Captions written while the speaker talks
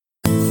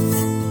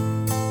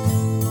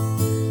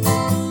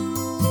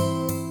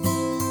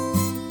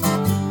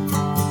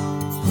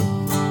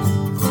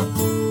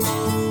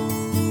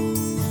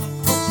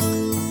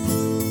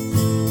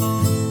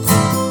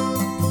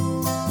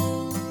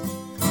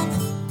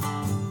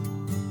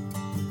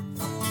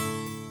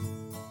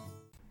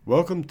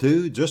Welcome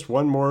to Just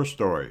One More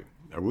Story,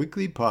 a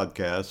weekly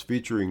podcast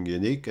featuring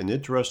unique and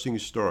interesting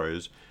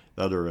stories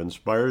that are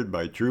inspired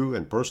by true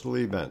and personal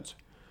events.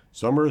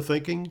 Some are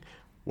thinking,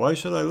 why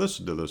should I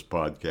listen to this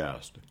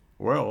podcast?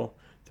 Well,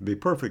 to be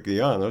perfectly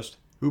honest,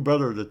 who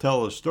better to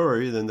tell a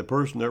story than the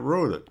person that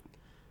wrote it?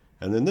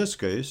 And in this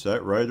case,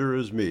 that writer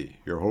is me,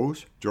 your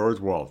host,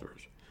 George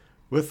Walters.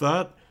 With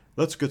that,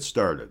 let's get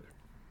started.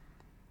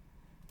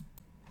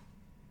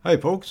 Hi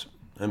folks,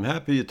 I'm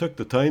happy you took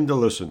the time to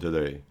listen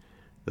today.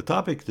 The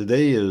topic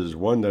today is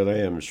one that I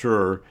am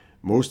sure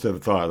most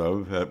have thought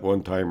of at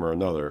one time or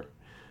another.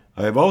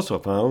 I have also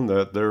found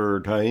that there are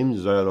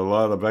times that a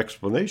lot of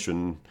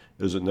explanation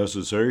isn't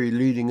necessary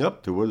leading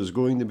up to what is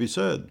going to be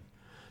said.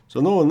 So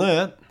knowing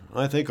that,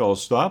 I think I'll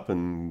stop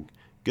and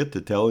get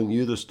to telling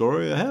you the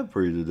story I have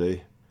for you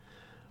today.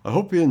 I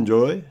hope you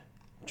enjoy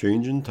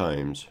Changing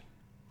Times.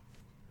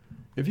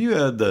 If you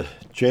had the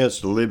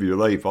chance to live your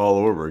life all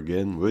over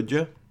again, would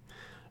you?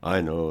 I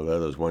know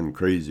that is one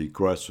crazy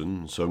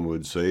question. Some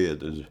would say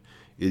it is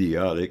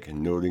idiotic,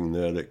 noting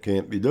that it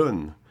can't be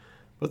done.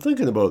 But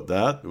thinking about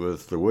that,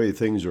 with the way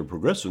things are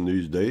progressing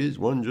these days,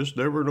 one just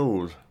never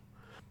knows.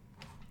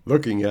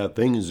 Looking at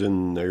things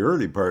in the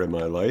early part of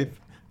my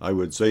life, I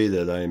would say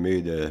that I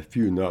made a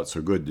few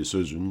not-so-good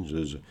decisions,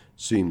 as it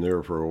seemed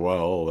there for a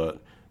while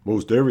that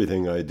most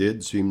everything I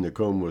did seemed to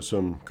come with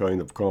some kind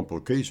of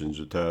complications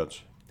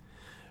attached.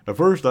 At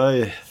first,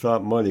 I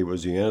thought money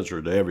was the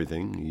answer to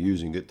everything,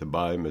 using it to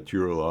buy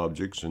material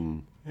objects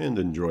and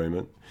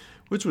enjoyment,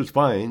 which was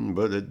fine,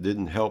 but it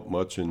didn't help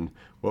much in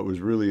what was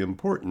really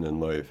important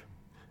in life,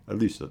 at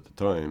least at the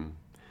time.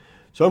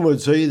 Some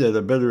would say that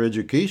a better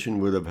education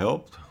would have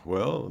helped.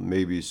 Well,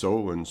 maybe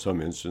so in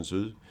some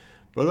instances,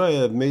 but I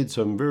have made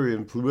some very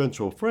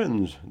influential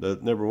friends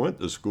that never went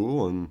to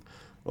school, and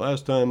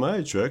last time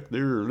I checked,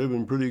 they were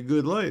living a pretty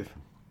good life.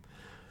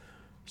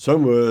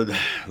 Some would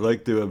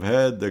like to have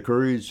had the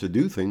courage to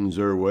do things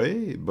their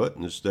way, but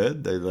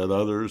instead they let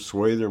others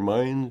sway their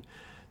mind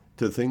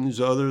to things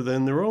other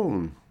than their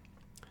own.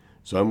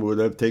 Some would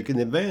have taken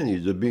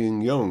advantage of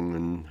being young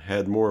and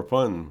had more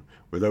fun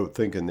without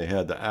thinking they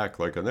had to act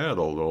like an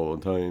adult all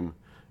the time,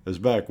 as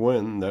back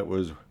when that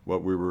was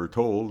what we were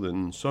told,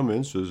 in some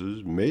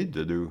instances, made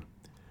to do.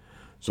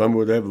 Some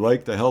would have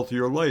liked a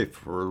healthier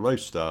life or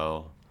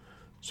lifestyle.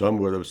 Some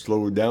would have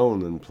slowed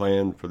down and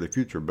planned for the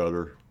future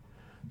better.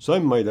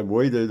 Some might have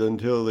waited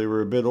until they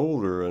were a bit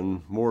older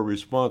and more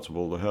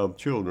responsible to have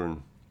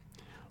children.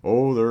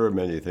 Oh, there are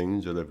many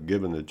things that if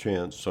given a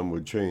chance, some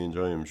would change,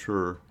 I am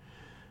sure.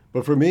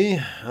 But for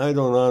me, I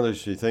don't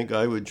honestly think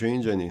I would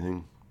change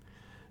anything.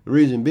 The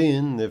reason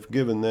being, if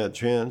given that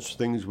chance,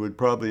 things would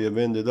probably have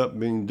ended up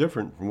being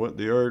different from what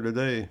they are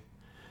today.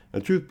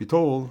 And truth be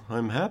told,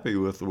 I'm happy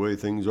with the way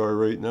things are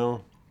right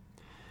now.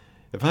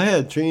 If I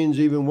had changed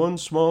even one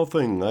small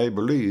thing, I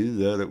believe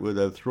that it would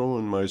have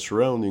thrown my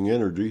surrounding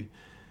energy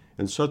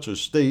in such a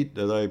state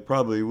that I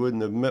probably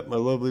wouldn't have met my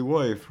lovely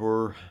wife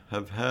or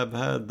have had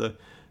the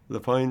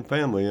fine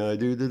family I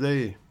do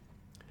today.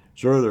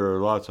 Sure, there are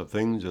lots of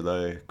things that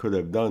I could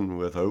have done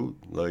without,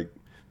 like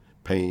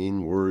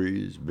pain,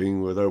 worries,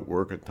 being without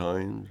work at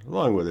times,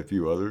 along with a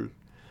few others.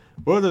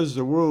 But as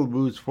the world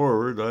moves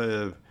forward, I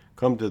have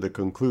come to the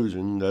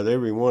conclusion that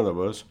every one of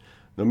us,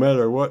 no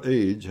matter what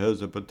age,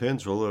 has the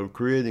potential of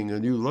creating a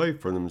new life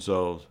for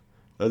themselves.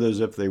 That is,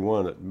 if they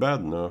want it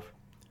bad enough.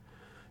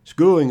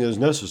 Schooling is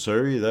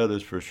necessary, that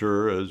is for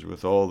sure, as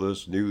with all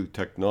this new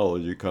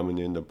technology coming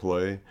into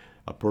play,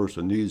 a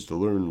person needs to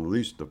learn at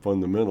least the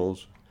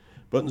fundamentals.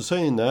 But in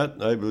saying that,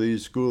 I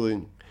believe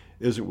schooling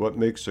isn't what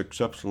makes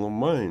exceptional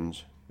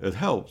minds. It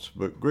helps,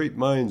 but great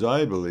minds,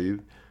 I believe,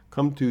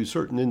 come to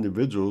certain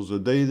individuals the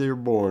day they're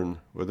born,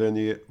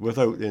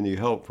 without any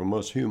help from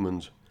us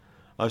humans.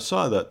 I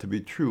saw that to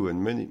be true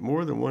in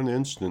more than one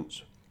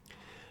instance.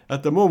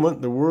 At the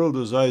moment, the world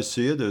as I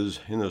see it is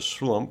in a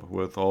slump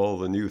with all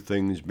the new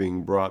things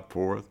being brought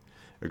forth,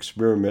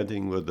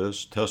 experimenting with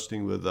this,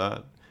 testing with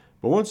that.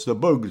 But once the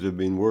bugs have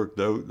been worked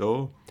out,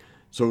 though,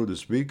 so to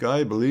speak,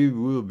 I believe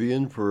we will be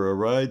in for a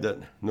ride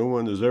that no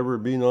one has ever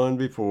been on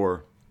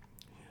before.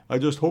 I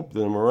just hope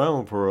that I'm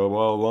around for a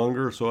while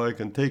longer so I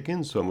can take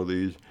in some of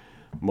these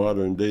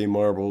modern-day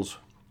marvels.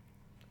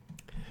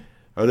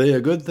 Are they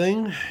a good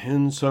thing?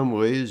 In some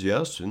ways,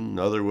 yes. In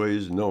other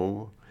ways,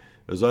 no.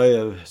 As I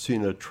have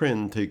seen a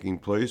trend taking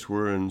place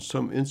where in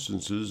some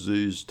instances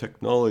these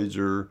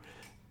technologies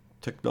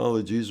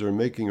are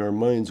making our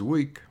minds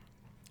weak.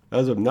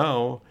 As of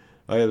now,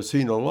 I have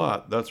seen a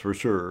lot, that's for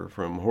sure,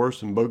 from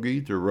horse and buggy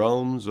to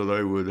realms that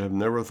I would have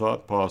never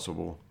thought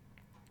possible.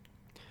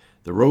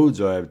 The roads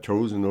I have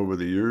chosen over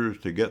the years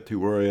to get to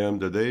where I am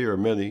today are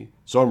many,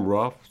 some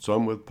rough,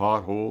 some with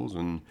potholes,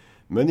 and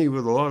many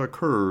with a lot of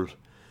curves.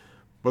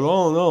 But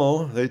all in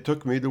all, they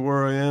took me to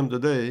where I am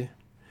today.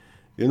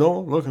 You know,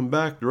 looking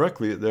back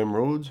directly at them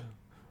roads,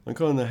 I'm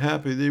kind of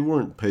happy they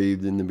weren't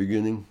paved in the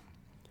beginning.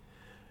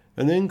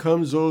 And then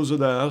comes those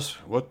that ask,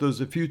 what does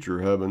the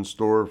future have in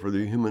store for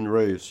the human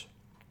race?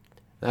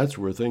 That's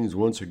where things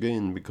once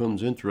again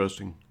becomes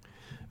interesting.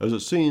 as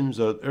it seems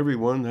that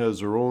everyone has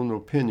their own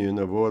opinion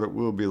of what it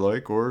will be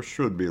like or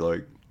should be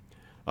like.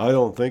 I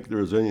don't think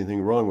there's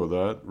anything wrong with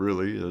that,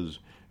 really, as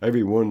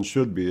everyone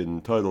should be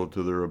entitled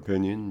to their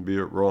opinion, be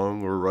it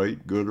wrong or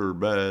right, good or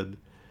bad.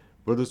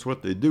 But it's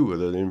what they do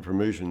with that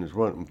information is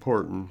what's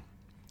important.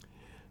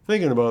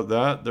 Thinking about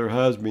that, there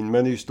has been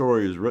many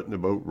stories written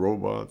about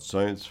robots,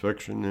 science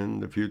fiction,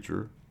 and the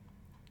future.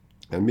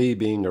 And me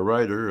being a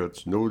writer,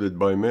 it's noted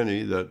by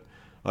many that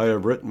I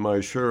have written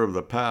my share of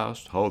the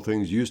past, how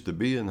things used to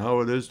be and how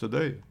it is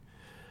today.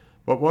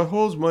 But what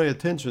holds my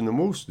attention the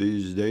most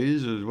these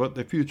days is what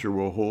the future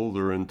will hold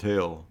or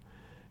entail,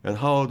 and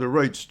how to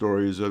write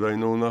stories that I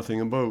know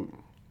nothing about.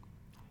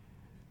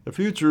 The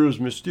future is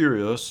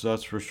mysterious,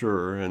 that's for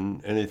sure,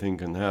 and anything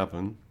can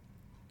happen.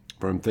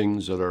 From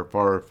things that are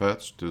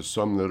far-fetched to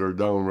some that are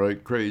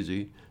downright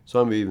crazy,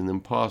 some even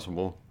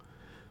impossible.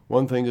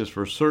 One thing is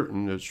for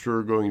certain, it's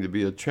sure going to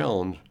be a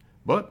challenge,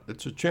 but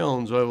it's a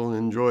challenge I will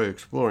enjoy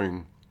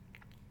exploring.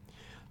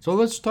 So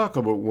let's talk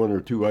about one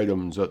or two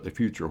items that the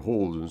future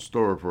holds in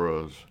store for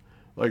us,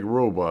 like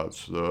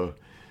robots.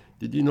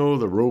 Did you know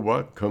the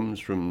robot comes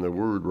from the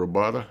word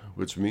robota,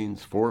 which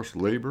means forced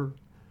labor?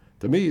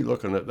 To me,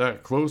 looking at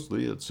that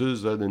closely, it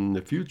says that in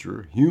the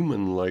future,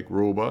 human-like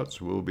robots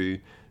will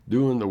be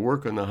doing the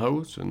work in the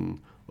house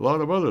and a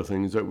lot of other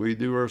things that we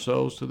do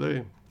ourselves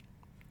today.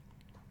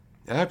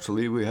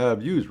 Actually, we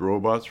have used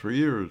robots for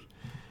years.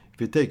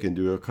 If you take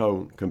into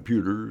account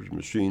computers,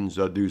 machines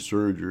that do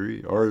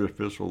surgery,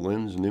 artificial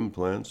limbs and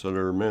implants that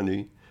are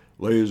many,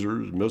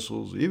 lasers,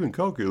 missiles, even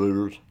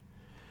calculators.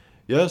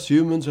 Yes,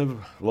 humans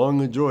have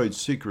long enjoyed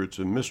secrets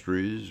and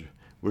mysteries,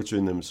 which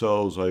in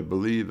themselves, I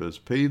believe, has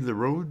paved the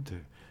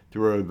road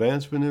to our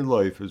advancement in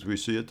life as we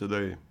see it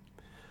today.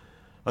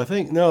 I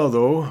think now,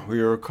 though, we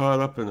are caught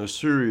up in a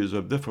series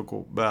of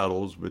difficult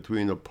battles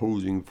between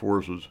opposing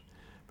forces,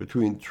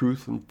 between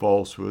truth and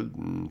falsehood,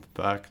 and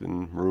fact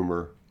and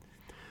rumor.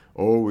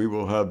 Oh, we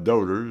will have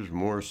doubters,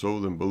 more so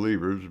than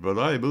believers, but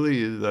I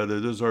believe that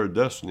it is our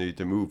destiny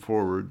to move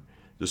forward,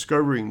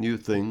 discovering new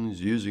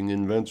things, using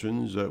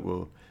inventions that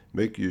will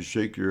make you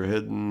shake your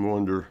head and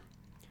wonder.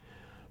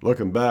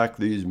 Looking back,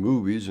 these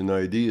movies and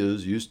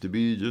ideas used to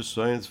be just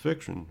science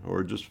fiction,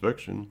 or just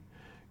fiction,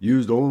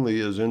 used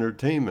only as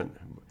entertainment.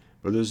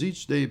 But as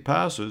each day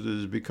passes, it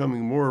is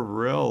becoming more of a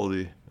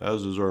reality,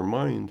 as is our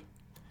mind.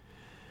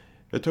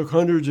 It took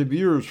hundreds of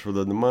years for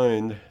the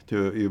mind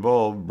to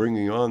evolve,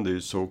 bringing on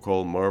these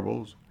so-called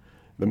marvels.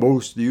 The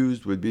most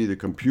used would be the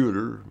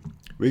computer.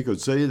 We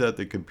could say that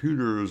the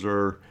computers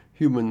are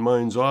human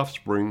mind's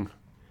offspring.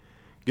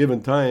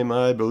 Given time,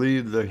 I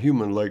believe the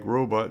human-like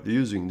robot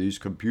using these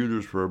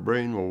computers for a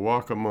brain will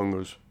walk among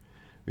us.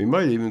 We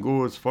might even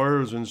go as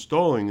far as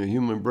installing a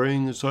human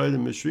brain inside a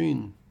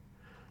machine.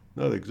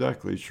 Not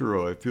exactly sure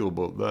how I feel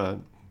about that.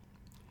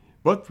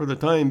 But for the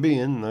time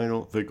being, I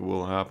don't think it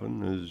will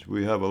happen, as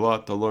we have a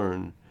lot to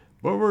learn.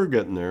 But we're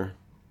getting there.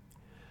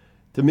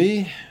 To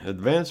me,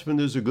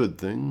 advancement is a good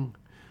thing,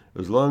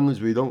 as long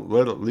as we don't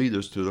let it lead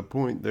us to the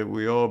point that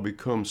we all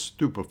become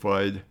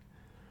stupefied.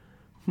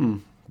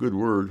 Good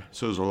word,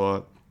 says a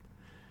lot.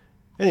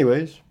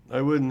 Anyways,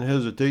 I wouldn't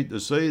hesitate to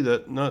say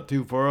that not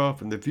too far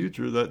off in the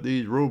future that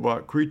these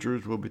robot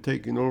creatures will be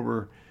taking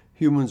over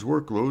humans'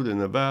 workload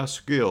in a vast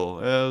scale,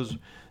 as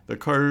the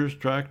cars,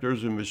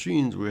 tractors, and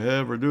machines we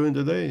have are doing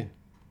today.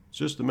 It's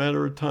just a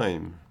matter of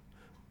time.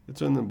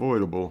 It's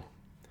unavoidable.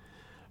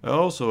 I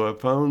also have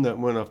found that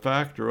when a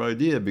fact or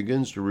idea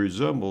begins to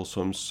resemble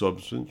some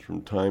substance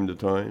from time to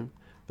time,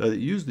 that it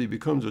usually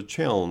becomes a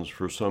challenge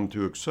for some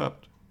to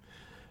accept.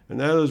 And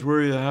that is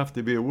where you have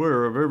to be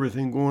aware of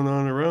everything going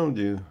on around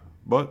you,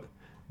 but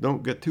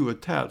don't get too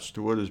attached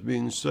to what is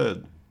being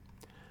said.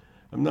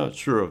 I'm not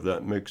sure if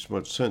that makes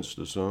much sense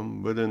to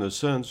some, but in a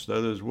sense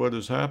that is what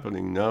is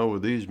happening now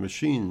with these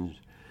machines,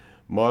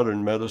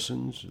 modern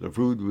medicines, the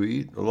food we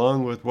eat,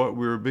 along with what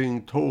we are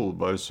being told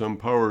by some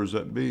powers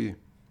that be.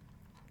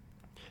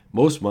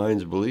 Most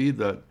minds believe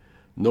that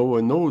no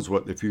one knows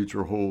what the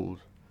future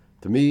holds.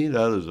 To me,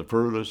 that is the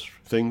furthest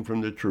thing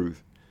from the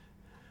truth.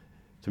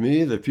 To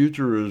me, the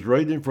future is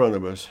right in front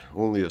of us,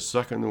 only a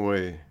second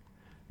away.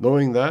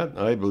 Knowing that,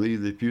 I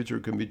believe the future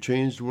can be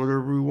changed to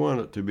whatever we want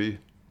it to be.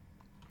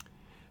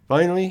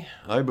 Finally,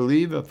 I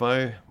believe if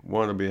I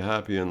want to be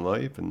happy in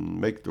life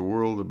and make the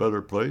world a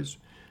better place,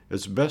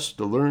 it's best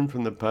to learn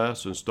from the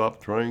past and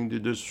stop trying to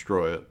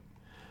destroy it.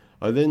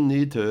 I then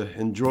need to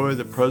enjoy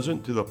the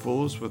present to the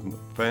fullest with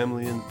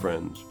family and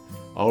friends,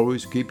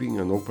 always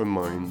keeping an open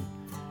mind,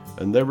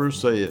 and never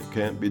say it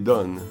can't be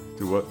done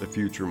to what the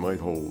future might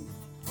hold.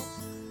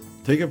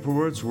 Take it for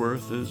what it's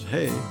worth is,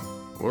 hey,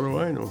 what do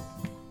I know?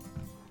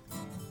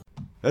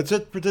 That's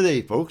it for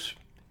today, folks.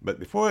 But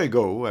before I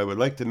go, I would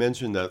like to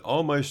mention that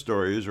all my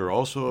stories are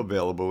also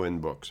available in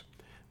books.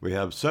 We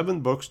have 7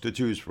 books to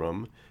choose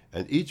from,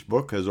 and each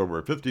book has over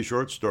 50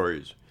 short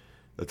stories.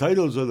 The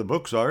titles of the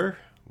books are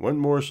One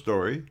More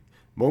Story,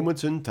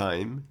 Moments in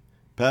Time,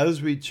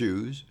 Paths We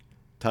Choose,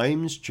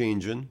 Time's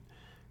Changin',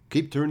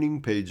 Keep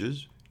Turning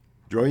Pages,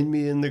 Join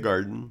Me in the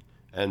Garden,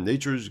 and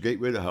Nature's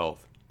Gateway to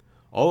Health.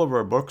 All of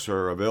our books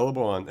are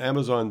available on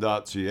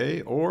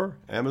Amazon.ca or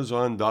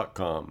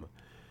Amazon.com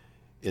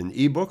in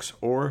ebooks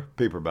or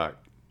paperback.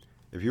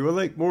 If you would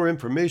like more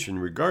information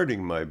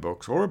regarding my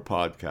books or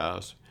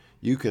podcasts,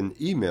 you can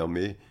email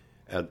me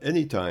at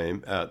any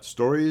time at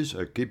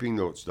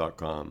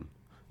stories@keepingnotes.com.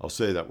 I'll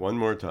say that one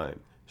more time,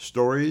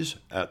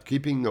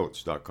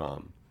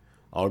 stories@keepingnotes.com.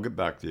 I'll get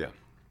back to you.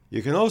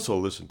 You can also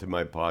listen to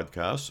my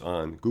podcasts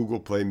on Google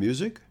Play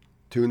Music,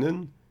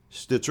 TuneIn,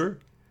 Stitcher,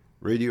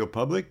 Radio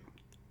Public,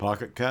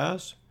 Pocket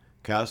Cast,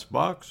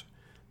 Castbox,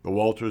 The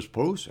Walters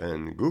Post,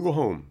 and Google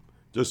Home.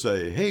 Just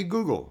say, "Hey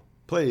Google,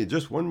 play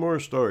Just One More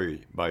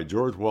Story" by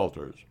George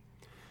Walters.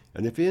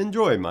 And if you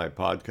enjoy my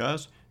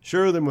podcasts,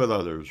 share them with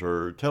others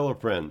or tell a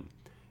friend.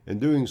 In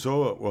doing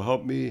so, it will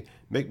help me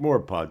make more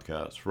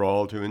podcasts for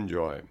all to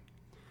enjoy.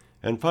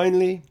 And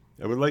finally,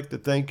 I would like to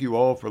thank you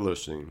all for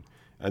listening.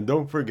 And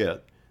don't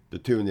forget to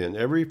tune in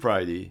every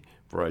Friday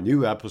for a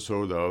new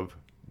episode of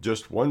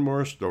Just One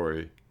More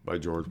Story by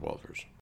George Walters.